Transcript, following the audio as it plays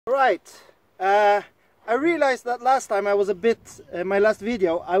Right, I realized that last time I was a bit, my last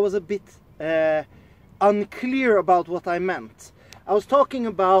video, I was a bit unclear about what I meant. I was talking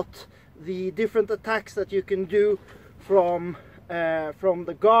about the different attacks that you can do from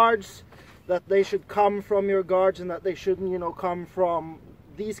the guards, that they should come from your guards and that they shouldn't, you know, come from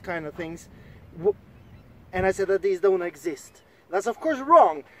these kind of things. And I said that these don't exist. That's of course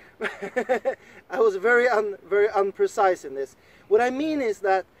wrong. I was very unprecise in this. What I mean is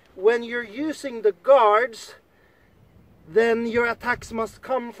that when you're using the guards, then your attacks must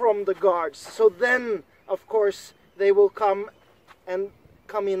come from the guards. So then, of course, they will come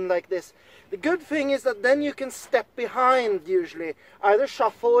in like this. The good thing is that then you can step behind, usually, either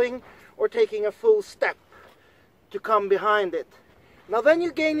shuffling or taking a full step to come behind it. Now then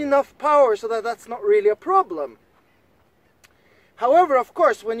you gain enough power so that that's not really a problem. However, of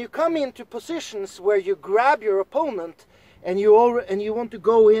course, when you come into positions where you grab your opponent and you want to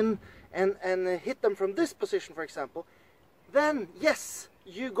go in and hit them from this position, for example, then yes,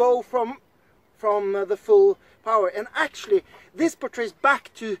 you go from the full power. And actually, this portrays back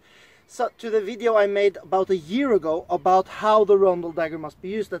to the video I made about a year ago about how the rondel dagger must be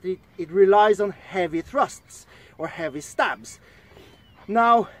used, that it relies on heavy thrusts or heavy stabs.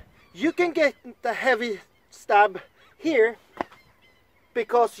 Now, you can get the heavy stab here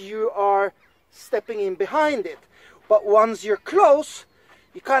because you are stepping in behind it. But once you're close,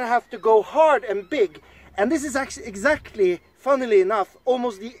 you kind of have to go hard and big. And this is actually exactly, funnily enough,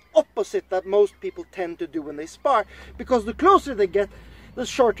 almost the opposite that most people tend to do when they spar. Because the closer they get, the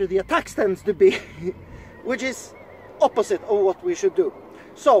shorter the attacks tends to be. Which is opposite of what we should do.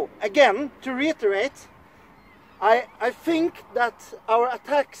 So, again, to reiterate, I think that our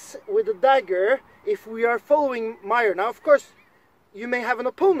attacks with the dagger, if we are following Meyers, now of course, you may have an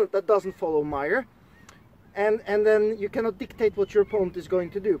opponent that doesn't follow Meyers, and then you cannot dictate what your opponent is going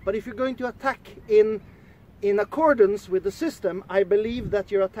to do. But if you're going to attack in accordance with the system, I believe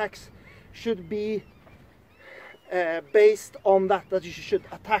that your attacks should be based on that you should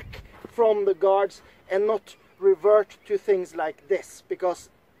attack from the guards and not revert to things like this, because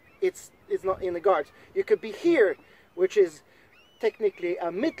it's not in the guards. You could be here, which is technically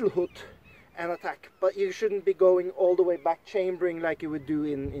a mittelhut, and attack, but you shouldn't be going all the way back chambering like you would do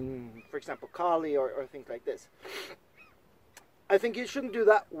in for example, Kali or things like this. I think you shouldn't do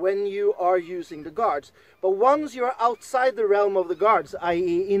that when you are using the guards. But once you're outside the realm of the guards,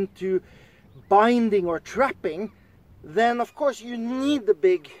 i.e. into binding or trapping, then of course you need the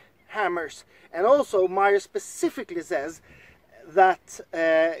big hammers. And also Meyers specifically says that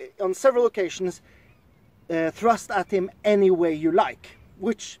on several occasions, thrust at him any way you like,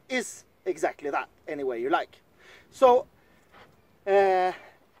 which is exactly that, any way you like. So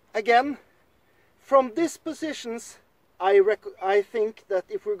again, from these positions, I think that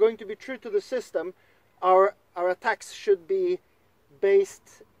if we're going to be true to the system, our attacks should be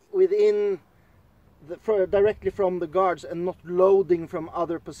based within directly from the guards and not loading from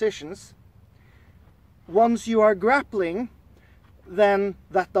other positions. Once you are grappling, then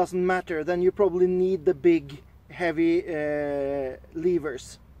that doesn't matter. Then you probably need the big heavy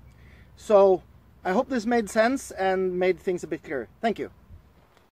levers. So I hope this made sense and made things a bit clearer. Thank you.